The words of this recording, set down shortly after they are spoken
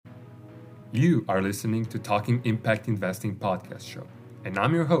You are listening to Talking Impact Investing podcast show, and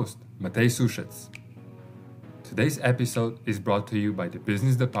I'm your host, Matej Sushets. Today's episode is brought to you by the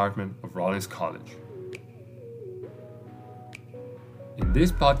Business Department of Rollins College. In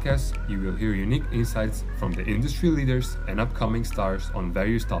this podcast, you will hear unique insights from the industry leaders and upcoming stars on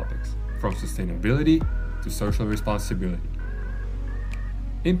various topics, from sustainability to social responsibility.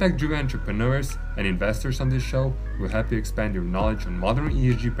 Impact-driven entrepreneurs and investors on this show will help you expand your knowledge on modern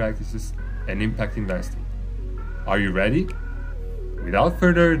ESG practices and impact investing. Are you ready? Without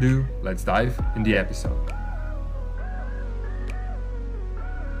further ado, let's dive in the episode.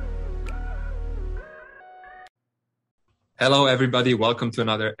 Hello everybody, welcome to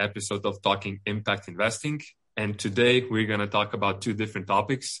another episode of Talking Impact Investing. And today we're going to talk about two different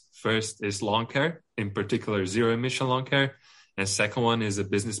topics. First is lawn care, in particular zero emission lawn care. And second one is a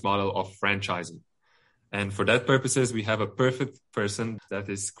business model of franchising. And for that purposes, we have a perfect person, that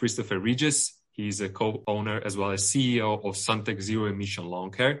is Christopher Regis. He's a co-owner as well as CEO of Suntec Zero Emission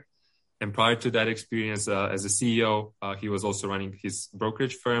Lawn Care. And prior to that experience as a CEO, he was also running his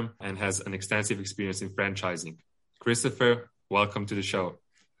brokerage firm and has an extensive experience in franchising. Christopher, welcome to the show.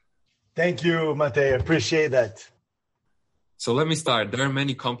 Thank you, Matej. Appreciate that. So let me start. There are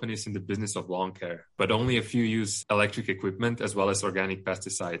many companies in the business of lawn care, but only a few use electric equipment as well as organic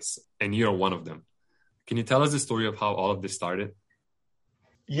pesticides, and you're one of them. Can you tell us the story of how all of this started?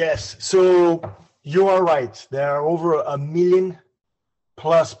 Yes. So you are right. There are over 1 million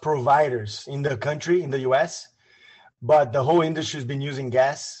plus providers in the country, in the US, but the whole industry has been using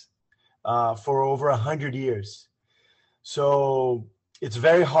gas for over 100 years. So it's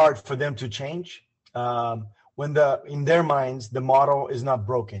very hard for them to change when in their minds, the model is not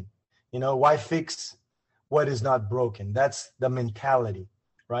broken. You know, why fix what is not broken? That's the mentality,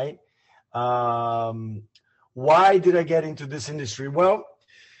 right? Why did I get into this industry? Well,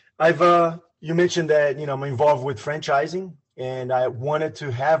 you mentioned that, I'm involved with franchising and I wanted to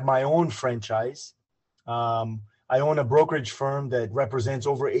have my own franchise. I own a brokerage firm that represents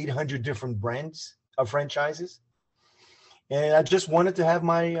over 800 different brands of franchises. And I just wanted to have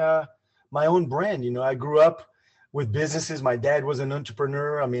my own brand. I grew up with businesses. My dad was an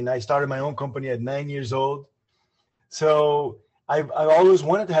entrepreneur. I started my own company at 9 years old. So I always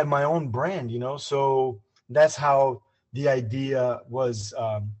wanted to have my own brand, so that's how the idea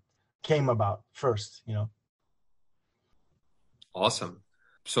came about first, Awesome.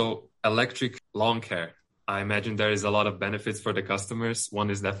 So electric lawn care, I imagine there is a lot of benefits for the customers. One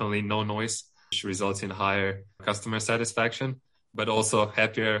is definitely no noise, which results in higher customer satisfaction, but also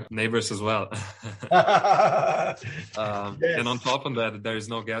happier neighbors as well. Yes. And on top of that, there is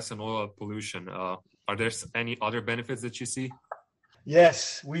no gas and oil pollution. Are there any other benefits that you see?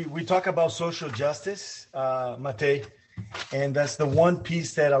 Yes, we talk about social justice, Matej, and that's the one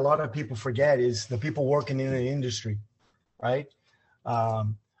piece that a lot of people forget is the people working in the industry, right?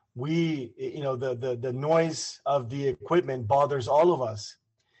 The noise of the equipment bothers all of us,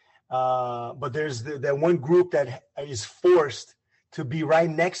 but there's that one group that is forced to be right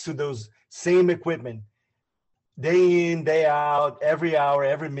next to those same equipment, day in, day out, every hour,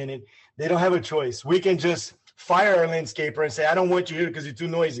 every minute. They don't have a choice. We can just fire a landscaper and say, I don't want you here because you're too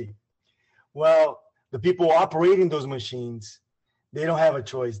noisy. Well, the people operating those machines, they don't have a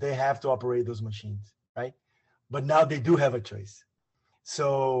choice. They have to operate those machines, right? But now they do have a choice.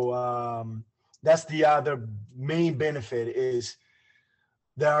 So that's the other main benefit is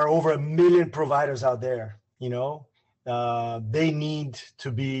there are over 1 million providers out there, they need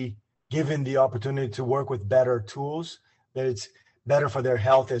to be given the opportunity to work with better tools that it's better for their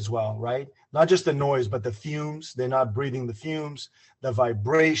health as well, right? Not just the noise, but the fumes. They're not breathing the fumes, the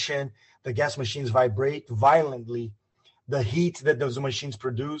vibration. The gas machines vibrate violently. The heat that those machines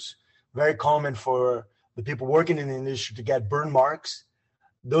produce, very common for the people working in the industry to get burn marks.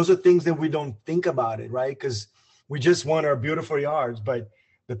 Those are things that we don't think about it, right? Because we just want our beautiful yards, but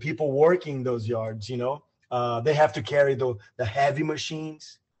the people working those yards, they have to carry the heavy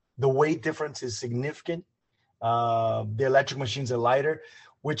machines. The weight difference is significant. The electric machines are lighter,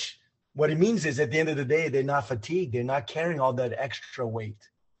 which what it means is at the end of the day, they're not fatigued. They're not carrying all that extra weight,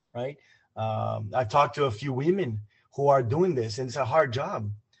 right? I've talked to a few women who are doing this, and it's a hard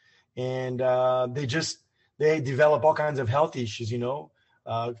job. And they develop all kinds of health issues,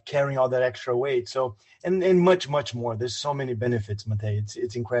 carrying all that extra weight. So, and much, much more. There's so many benefits, Matej.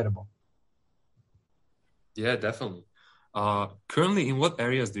 It's incredible. Yeah, definitely. Currently, in what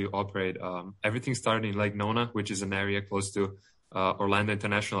areas do you operate? Everything started in Lake Nona, which is an area close to Orlando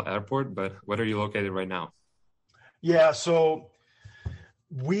International Airport, but where are you located right now? Yeah, so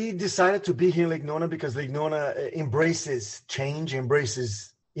we decided to be here in Lake Nona because Lake Nona embraces change,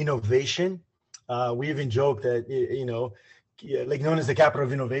 embraces innovation. We even joke that, Lake Nona is the capital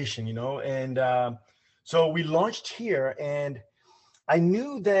of innovation, and so we launched here, and I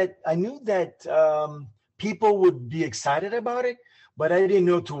knew that people would be excited about it, but I didn't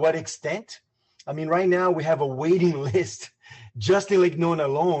know to what extent. I mean, right now we have a waiting list just in Lake Nona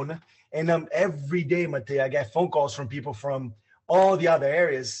alone, and every day, Matei, I get phone calls from people from all the other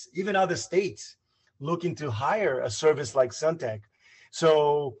areas, even other states, looking to hire a service like Suntech.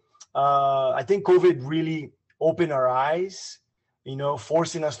 So I think COVID really opened our eyes,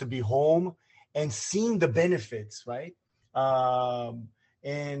 forcing us to be home and seeing the benefits, right? So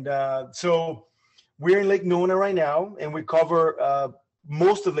we're in Lake Nona right now, and we cover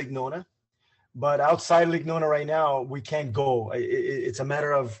most of Lake Nona. But outside Lake Nona right now, we can't go. It's a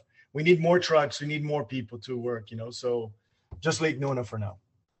matter of we need more trucks, we need more people to work, So just Lake Nona for now.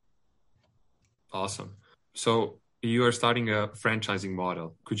 Awesome. So you are starting a franchising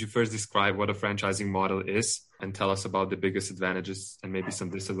model. Could you first describe what a franchising model is and tell us about the biggest advantages and maybe some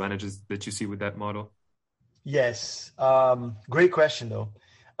disadvantages that you see with that model? Yes. Great question, though.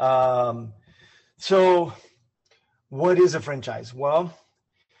 So what is a franchise? Well,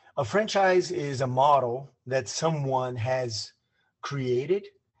 a franchise is a model that someone has created,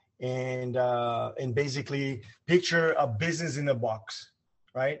 and basically picture a business in a box,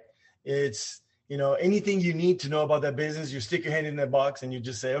 right? It's, anything you need to know about that business, you stick your hand in the box and you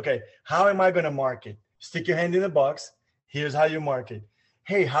just say, okay, how am I going to market? Stick your hand in the box. Here's how you market.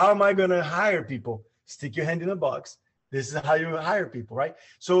 Hey, how am I going to hire people? Stick your hand in the box. This is how you hire people, right?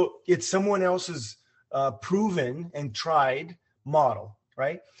 So it's someone else's proven and tried model,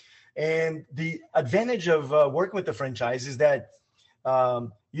 right? And the advantage of working with the franchise is that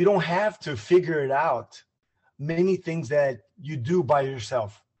you don't have to figure it out many things that you do by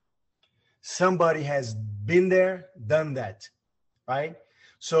yourself. Somebody has been there, done that, right?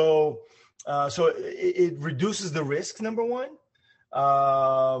 So it reduces the risk, number one.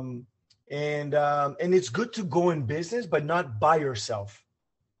 And it's good to go in business, but not by yourself.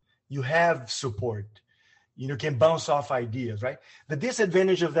 You have support. You can bounce off ideas, right? The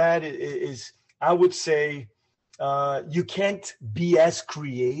disadvantage of that is I would say, you can't be as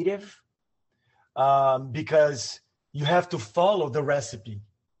creative because you have to follow the recipe,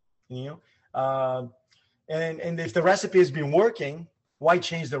 and if the recipe has been working, why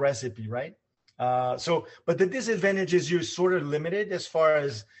change the recipe, right? But the disadvantage is you're sort of limited as far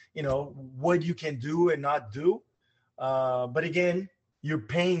as, what you can do and not do. But again, you're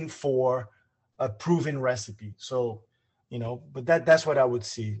paying for a proven recipe. So, but that's what I would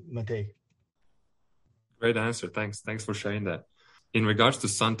see, Matei. Great answer. Thanks for sharing that. In regards to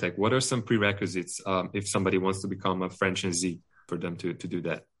Suntech, what are some prerequisites if somebody wants to become a franchisee for them to do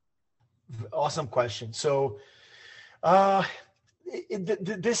that? Awesome question. So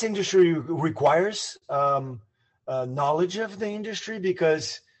this industry requires knowledge of the industry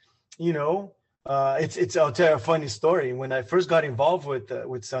because, I'll tell you a funny story. When I first got involved with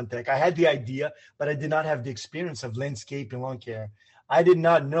Suntech, I had the idea, but I did not have the experience of landscape and lawn care. I did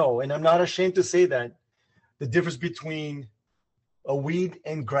not know, and I'm not ashamed to say that, the difference between a weed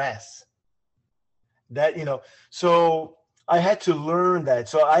and grass. So I had to learn that.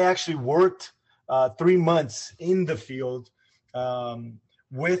 So I actually worked 3 months in the field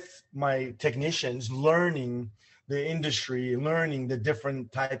with my technicians, learning the industry, learning the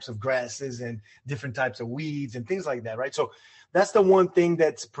different types of grasses and different types of weeds and things like that, right? So that's the one thing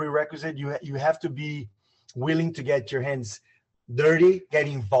that's prerequisite. You have to be willing to get your hands dirty, get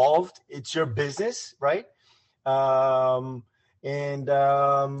involved. It's your business, right? Not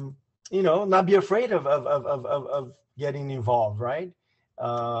be afraid of getting involved, right?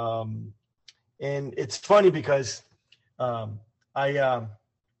 And it's funny because I'm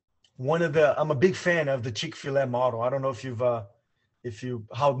a big fan of the Chick-fil-A model. I don't know if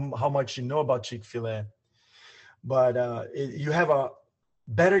how much you know about Chick-fil-A, but you have a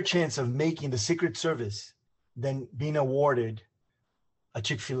better chance of making the Secret Service than being awarded a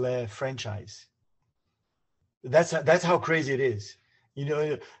Chick-fil-A franchise. That's how crazy it is.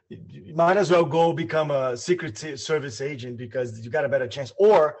 You might as well go become a Secret Service agent because you got a better chance,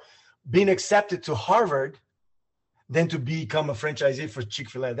 or being accepted to Harvard than to become a franchisee for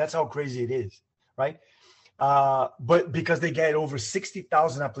Chick-fil-A. That's how crazy it is, right? But because they get over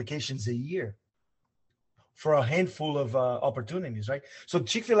 60,000 applications a year for a handful of opportunities, right? So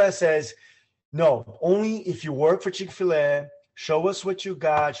Chick-fil-A says, no, only if you work for Chick-fil-A, show us what you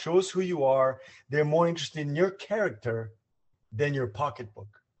got, show us who you are. They're more interested in your character than your pocketbook,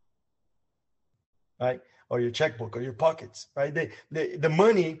 right? Or your checkbook or your pockets, right? The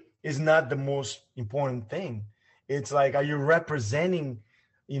money is not the most important thing. It's like, are you representing,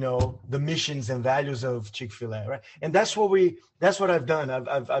 the missions and values of Chick-fil-A, right? And that's what I've done.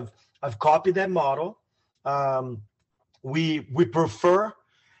 I've copied that model. We prefer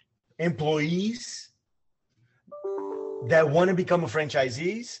employees that want to become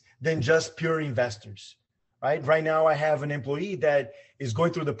franchisees than just pure investors, right? Right now, I have an employee that is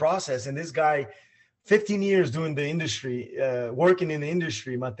going through the process, and this guy, 15 years doing the industry, working in the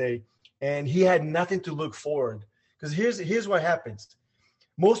industry, Mate, and he had nothing to look forward. Because here's what happens.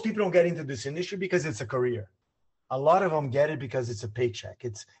 Most people don't get into this industry because it's a career. A lot of them get it because it's a paycheck.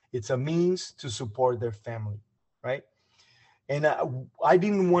 It's a means to support their family, right? And I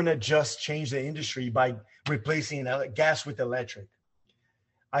didn't want to just change the industry by replacing gas with electric.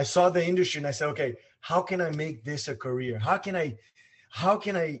 I saw the industry and I said, okay, how can I make this a career? How can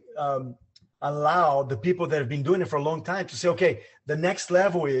I allow the people that have been doing it for a long time to say, okay, the next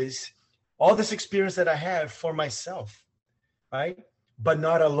level is all this experience that I have for myself, right? But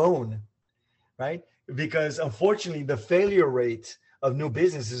not alone, right? Because unfortunately, the failure rate of new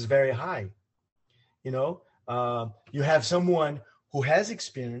business is very high. You have someone who has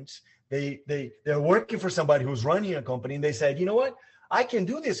experience. They're working for somebody who's running a company, and they said, you know what? I can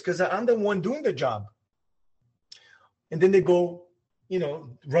do this because I'm the one doing the job. And then they go,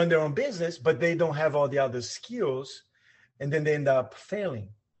 run their own business, but they don't have all the other skills, and then they end up failing.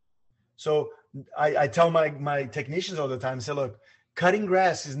 So I tell my technicians all the time, I say, look, cutting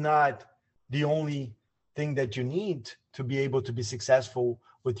grass is not the only thing that you need to be able to be successful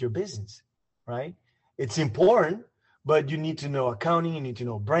with your business, right? It's important, but you need to know accounting, you need to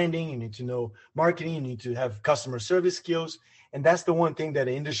know branding, you need to know marketing, you need to have customer service skills. And that's the one thing that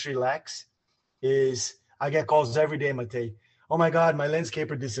the industry lacks is I get calls every day, Mate. Oh my God, my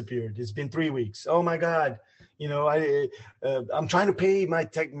landscaper disappeared. It's been 3 weeks. Oh my God, I'm trying to pay my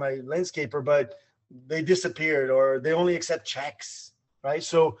landscaper, but they disappeared, or they only accept checks, right?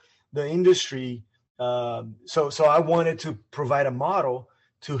 So the industry, so I wanted to provide a model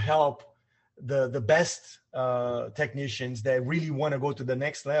to help the best technicians that really want to go to the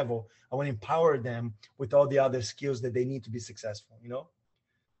next level. I want to empower them with all the other skills that they need to be successful,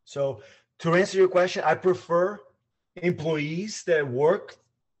 So to answer your question, I prefer employees that work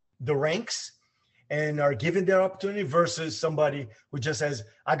the ranks and are given their opportunity versus somebody who just says,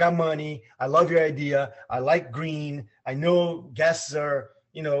 I got money, I love your idea, I like green, I know gas are,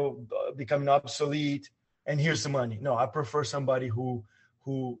 becoming obsolete, and here's the money. No, I prefer somebody who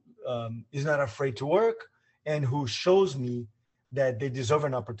is not afraid to work and who shows me that they deserve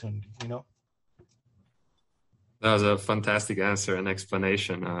an opportunity, That was a fantastic answer and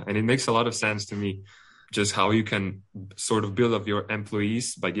explanation. And it makes a lot of sense to me, just how you can sort of build up your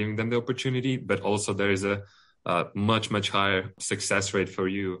employees by giving them the opportunity, but also there is a much, much higher success rate for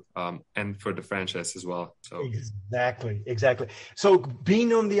you and for the franchise as well. So Exactly. So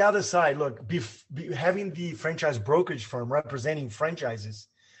being on the other side, look, having the franchise brokerage firm representing franchises,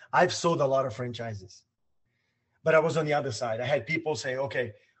 I've sold a lot of franchises, but I was on the other side. I had people say,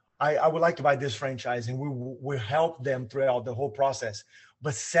 okay, I would like to buy this franchise, and we help them throughout the whole process,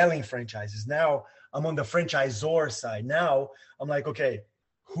 but selling franchises. Now I'm on the franchisor side. Now I'm like, okay,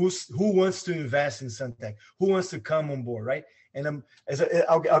 who wants to invest in Suntech? Who wants to come on board, right? And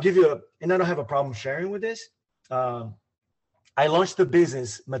I'll give you and I don't have a problem sharing with this. I launched the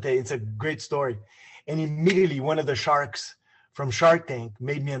business, Mate. It's a great story. And immediately one of the sharks from Shark Tank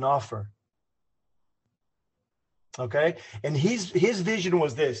made me an offer. Okay. And his vision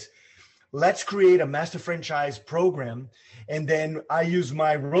was this: let's create a master franchise program. And then I use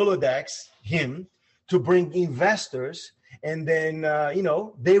my Rolodex, him, to bring investors. And then,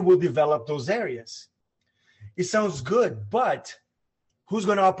 they will develop those areas. It sounds good, but who's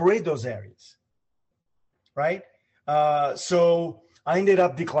going to operate those areas? Right? So I ended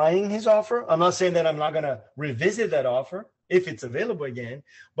up declining his offer. I'm not saying that I'm not going to revisit that offer if it's available again,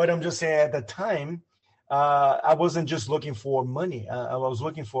 but I'm just saying at the time, I wasn't just looking for money. I was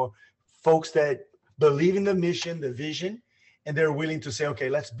looking for folks that believe in the mission, the vision, and they're willing to say, okay,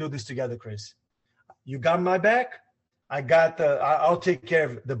 let's build this together, Chris. You got my back. I'll take care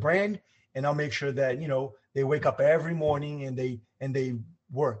of the brand, and I'll make sure that, they wake up every morning and they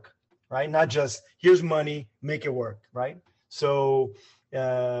work, right? Not just here's money, make it work, right? So,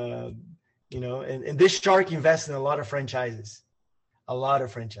 and this shark invests in a lot of franchises.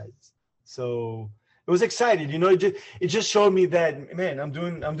 So it was exciting, it just showed me that, man, I'm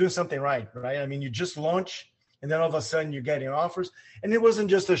doing something right? I mean, you just launch, and then all of a sudden you're getting offers. And it wasn't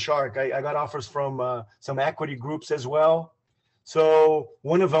just a shark. I got offers from some equity groups as well. So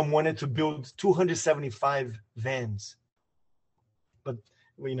one of them wanted to build 275 vans. But,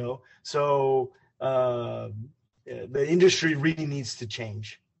 so the industry really needs to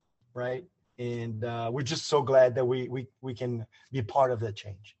change. right? And we're just so glad that we can be part of that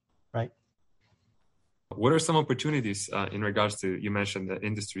change, right? What are some opportunities in regards to, you mentioned the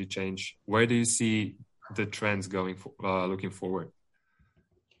industry change? Where do you see the trends going, looking forward?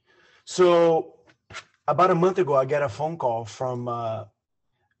 So about a month ago, I got a phone call from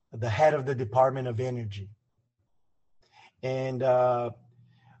the head of the Department of Energy. And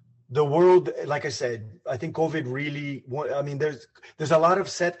the world, like I said, I think COVID really, I mean, there's a lot of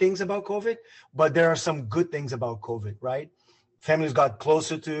sad things about COVID, but there are some good things about COVID, right? Families got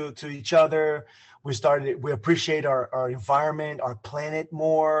closer to each other. We appreciate our environment, our planet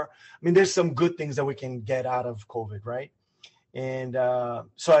more. I mean, there's some good things that we can get out of COVID, right? And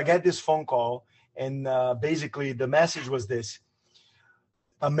so I got this phone call, and basically the message was this: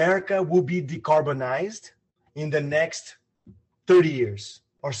 America will be decarbonized in the next 30 years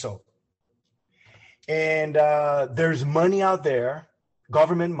or so. And there's money out there,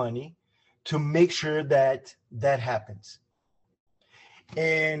 government money, to make sure that that happens.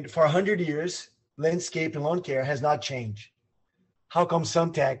 And for 100 years, landscape and lawn care has not changed. How come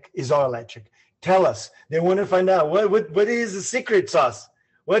Suntech is all electric? Tell us. They want to find out what is the secret sauce?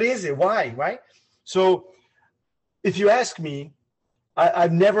 What is it? Why? Right? So if you ask me,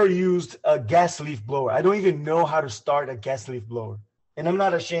 I've never used a gas leaf blower. I don't even know how to start a gas leaf blower. And I'm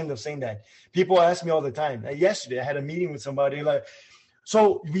not ashamed of saying that. People ask me all the time. Yesterday, I had a meeting with somebody like,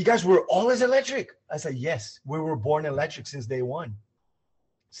 so you guys were always electric? I said, yes, we were born electric since day one.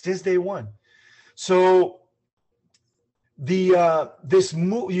 Since day one. So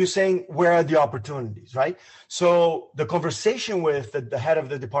you're saying, where are the opportunities, right? So the conversation with the head of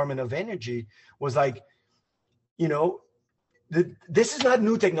the Department of Energy was like, this is not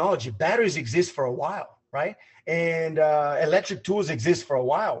new technology. Batteries exist for a while, right? And electric tools exist for a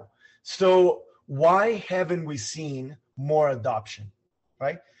while. So why haven't we seen more adoption,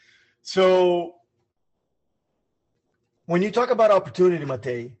 right? So when you talk about opportunity,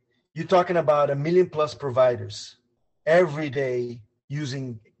 Matej, you're talking about 1 million plus providers every day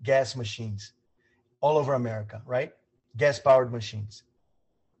using gas machines all over America, right? Gas-powered machines.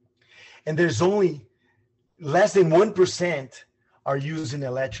 And there's only less than 1% are using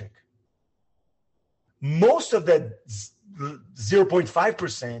electric. Most of that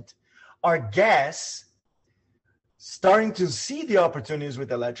 0.5% are gas, starting to see the opportunities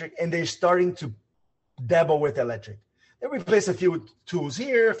with electric, and they're starting to dabble with electric. They replace a few tools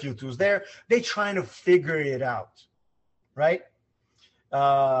here, a few tools there. They're trying to figure it out, right?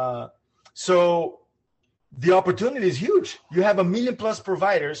 So the opportunity is huge. You have 1 million plus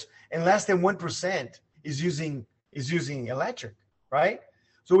providers, and less than 1% is using electric, right?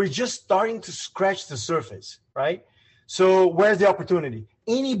 So we're just starting to scratch the surface, right? So where's the opportunity?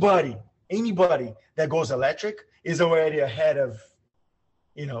 Anybody that goes electric is already ahead of,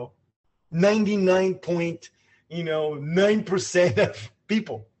 99.9% of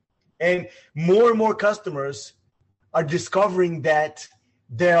people. And more customers are discovering that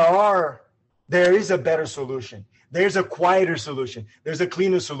there is a better solution. There's a quieter solution. There's a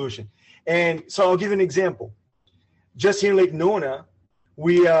cleaner solution. And so I'll give an example. Just here in Lake Nona,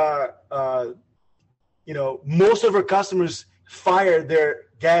 we are, most of our customers fire their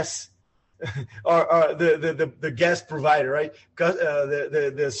gas or the gas provider, right?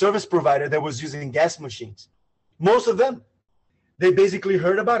 The service provider that was using gas machines. Most of them, they basically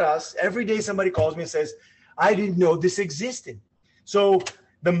heard about us. Every day somebody calls me and says, I didn't know this existed. So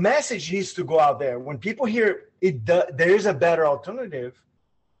the message needs to go out there. When people hear there is a better alternative,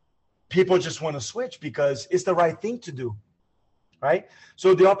 people just want to switch because it's the right thing to do, right?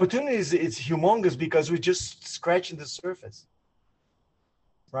 So the opportunity it's humongous because we're just scratching the surface,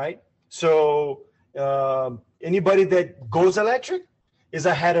 right? So anybody that goes electric is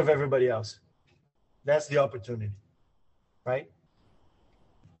ahead of everybody else. That's the opportunity, right?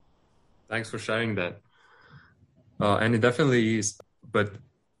 Thanks for sharing that. And it definitely is. But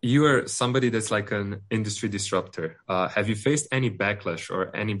you are somebody that's like an industry disruptor. Have you faced any backlash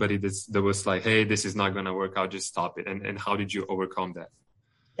or anybody that was like, hey, this is not going to work out, just stop it? And how did you overcome that?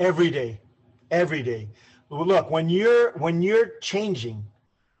 Every day. Look, when you're changing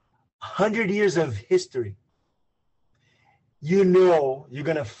 100 years of history, you're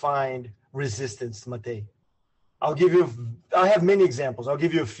going to find resistance, Matej. I have many examples. I'll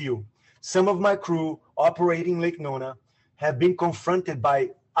give you a few. Some of my crew operating Lake Nona have been confronted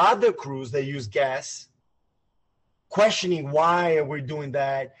by other crews that use gas, questioning why are we doing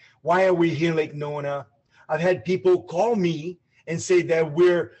that? Why are we here in Lake Nona? I've had people call me and say that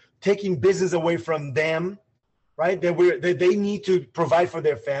we're taking business away from them, right? That they need to provide for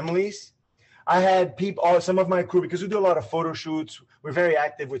their families. I had people, some of my crew, because we do a lot of photo shoots. We're very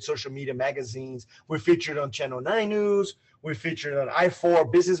active with social media magazines. We're featured on Channel 9 News. We're featured on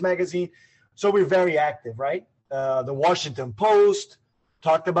I4 Business Magazine. So we're very active, right? The Washington Post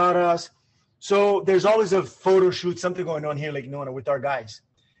talked about us. So there's always a photo shoot, something going on here, Lake Nona, with our guys.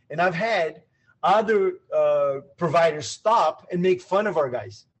 And I've had other providers stop and make fun of our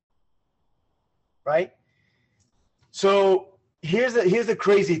guys, right? So here's the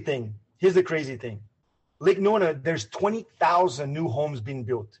crazy thing. Here's the crazy thing. Lake Nona, there's 20,000 new homes being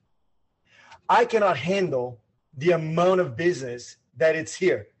built. I cannot handle the amount of business that it's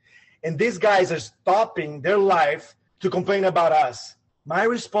here. And these guys are stopping their life to complain about us. My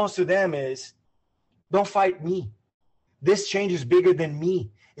response to them is, don't fight me. This change is bigger than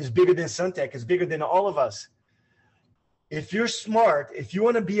me. It's bigger than Suntech. It's bigger than all of us. If you're smart, if you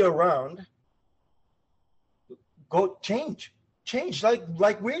want to be around, go change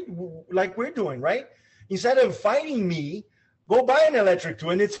like we're doing, right? Instead of fighting me, go buy an electric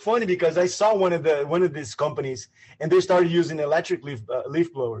tool. And it's funny because I saw one of these companies, and they started using electric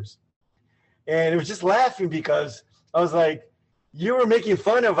leaf blowers, and it was just laughing because I was like, you were making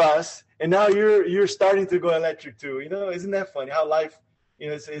fun of us, and now you're starting to go electric too. Isn't that funny how life,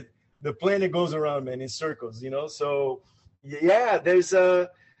 the planet goes around, man, in circles. So yeah, there's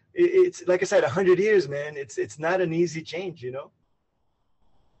it's like I said, 100 years, man. It's not an easy change,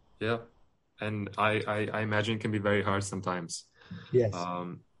 Yeah, and I imagine it can be very hard sometimes. Yes.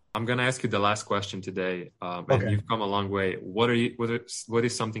 I'm gonna ask you the last question today, and Okay. you've come a long way. What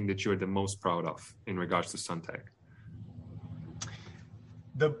is something that you're the most proud of in regards to Suntech?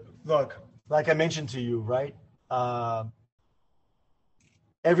 Look, like I mentioned to you, right?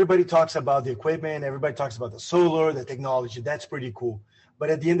 Everybody talks about the equipment. Everybody talks about the solar, the technology. That's pretty cool. But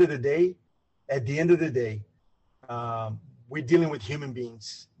at the end of the day, we're dealing with human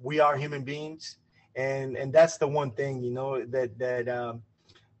beings. We are human beings, and that's the one thing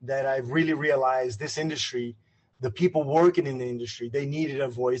that I've really realized. This industry, the people working in the industry, they needed a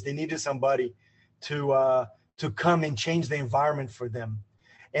voice. They needed somebody to come and change the environment for them,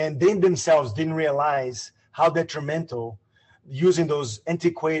 and they themselves didn't realize how detrimental using those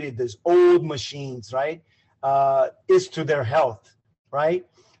old machines, right, is to their health, right?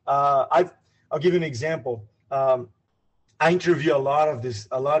 I'll give you an example. I interview a lot of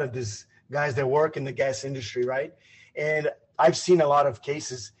these guys that work in the gas industry, right? And I've seen a lot of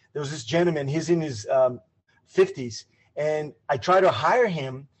cases. There was this gentleman, he's in his 50s, and I tried to hire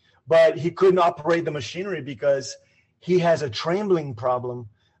him, but he couldn't operate the machinery because he has a trembling problem,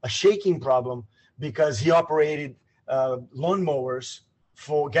 a shaking problem, because he operated lawnmowers,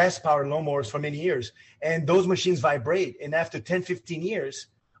 for gas-powered lawnmowers, for many years. And those machines vibrate. And after 10, 15 years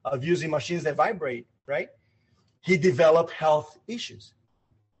of using machines that vibrate, right, he developed health issues,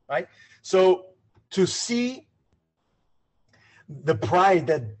 right? So to see the pride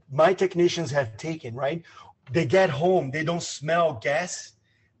that my technicians have taken, right? They get home, they don't smell gas,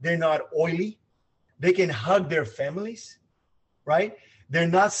 they're not oily, they can hug their families, right? They're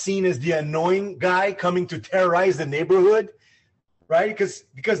not seen as the annoying guy coming to terrorize the neighborhood, right?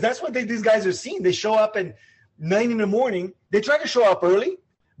 Because that's what these guys are seeing. They show up at 9 in the morning. They try to show up early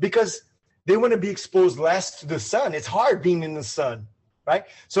because they want to be exposed less to the sun. It's hard being in the sun, right?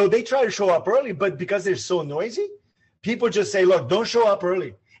 So they try to show up early, but because they're so noisy, people just say, look, don't show up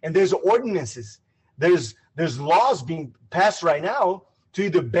early. And there's ordinances. There's laws being passed right now to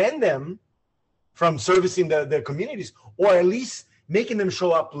either ban them from servicing their communities, or at least making them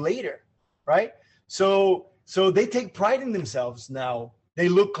show up later, right? So they take pride in themselves now. They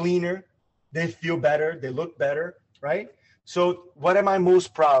look cleaner, they feel better, they look better, right? So what am I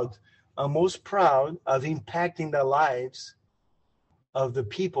most proud? I'm most proud of impacting the lives of the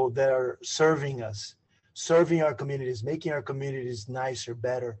people that are serving us, serving our communities, making our communities nicer,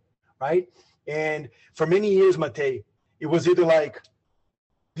 better, right? And for many years, Matej, it was either like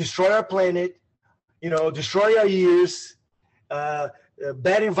destroy our planet, destroy our years,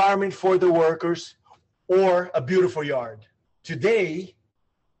 bad environment for the workers, or a beautiful yard. Today,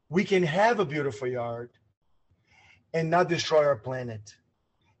 we can have a beautiful yard and not destroy our planet,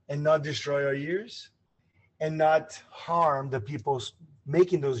 and not destroy our years, and not harm the people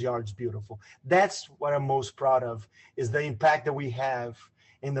making those yards beautiful. That's what I'm most proud of, is the impact that we have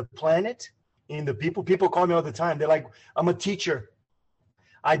in the planet, in the people. People call me all the time. They're like, I'm a teacher.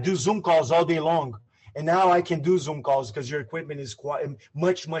 I do Zoom calls all day long. And now I can do Zoom calls because your equipment is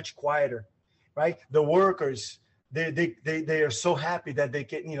much, much quieter, right? The workers, they are so happy that they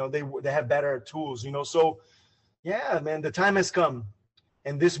get, they have better tools, So yeah, man, the time has come,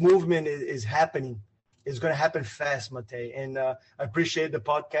 and this movement is happening. It's going to happen fast, Matej. And I appreciate the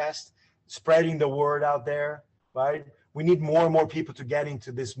podcast. spreading the word out there, right? We need more and more people to get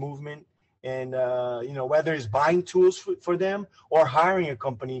into this movement. And, whether it's buying tools for them or hiring a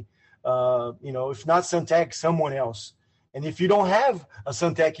company, if not Suntech, someone else. And if you don't have a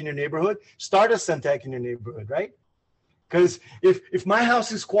Suntech in your neighborhood, start a Suntech in your neighborhood, right? Because if my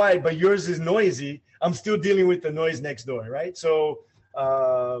house is quiet, but yours is noisy, I'm still dealing with the noise next door, right? So,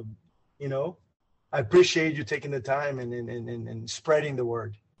 I appreciate you taking the time and spreading the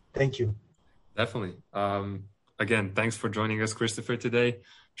word. Thank you. Definitely. Again, thanks for joining us, Christopher, today,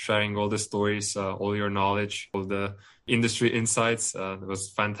 sharing all the stories, all your knowledge, all the industry insights. It was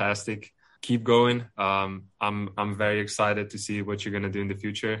fantastic. Keep going. I'm very excited to see what you're going to do in the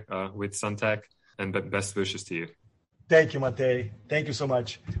future with Suntech, and best wishes to you. Thank you, Matej. Thank you so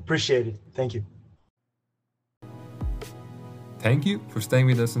much. Appreciate it. Thank you. Thank you for staying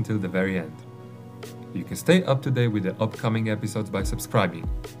with us until the very end. You can stay up to date with the upcoming episodes by subscribing.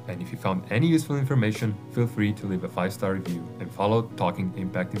 And if you found any useful information, feel free to leave a 5-star review and follow Talking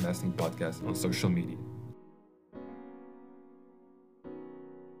Impact Investing Podcast on social media.